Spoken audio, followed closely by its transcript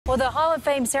Well, the Hall of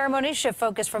Fame ceremony should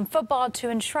focus from football to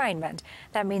enshrinement.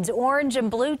 That means orange and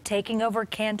blue taking over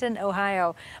Canton,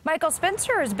 Ohio. Michael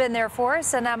Spencer has been there for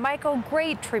us, and Michael,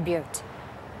 great tribute.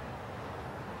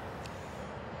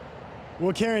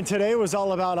 Well, Karen, today was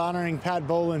all about honoring Pat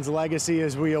Bowlen's legacy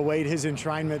as we await his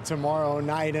enshrinement tomorrow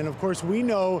night. And of course, we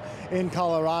know in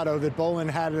Colorado that Bowlen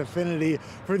had an affinity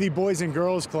for the Boys and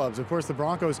Girls Clubs. Of course, the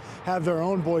Broncos have their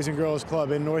own Boys and Girls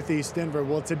Club in Northeast Denver.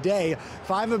 Well, today,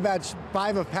 five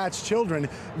of Pat's children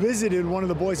visited one of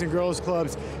the Boys and Girls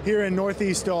Clubs here in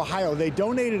Northeast Ohio. They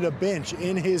donated a bench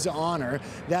in his honor.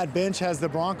 That bench has the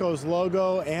Broncos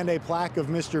logo and a plaque of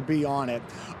Mr. B on it.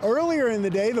 Earlier in the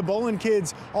day, the Bowlen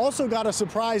kids also got a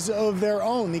surprise of their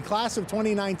own. The class of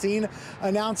 2019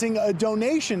 announcing a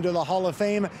donation to the Hall of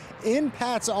Fame in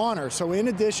Pat's honor. So in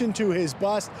addition to his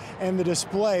bust and the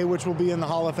display, which will be in the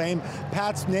Hall of Fame,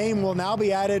 Pat's name will now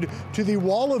be added to the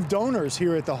wall of donors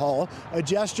here at the Hall, a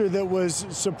gesture that was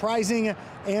surprising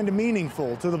and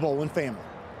meaningful to the Bowlen family.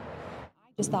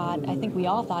 I think we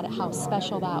all thought how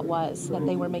special that was, that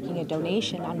they were making a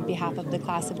donation on behalf of the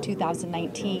class of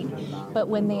 2019. But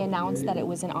when they announced that it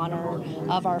was in honor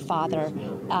of our father,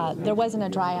 there wasn't a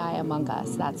dry eye among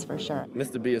us, that's for sure.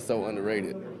 Mr. B is so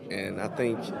underrated, and I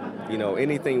think,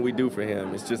 anything we do for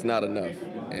him is just not enough.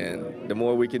 And the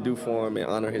more we can do for him and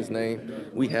honor his name,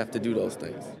 we have to do those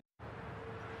things.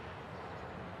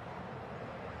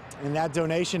 And that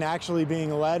donation actually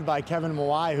being led by Kevin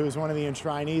Mawai, who is one of the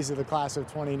enshrinees of the class of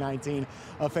 2019.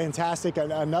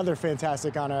 Another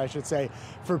fantastic honor, I should say,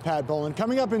 for Pat Bowlen.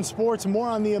 Coming up in sports, more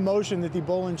on the emotion that the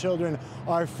Bowlen children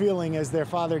are feeling as their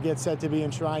father gets set to be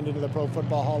enshrined into the Pro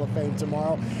Football Hall of Fame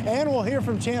tomorrow. And we'll hear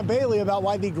from Champ Bailey about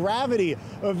why the gravity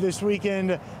of this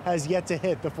weekend has yet to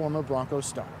hit the former Broncos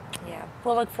star. Yeah,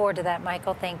 we'll look forward to that,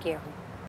 Michael. Thank you.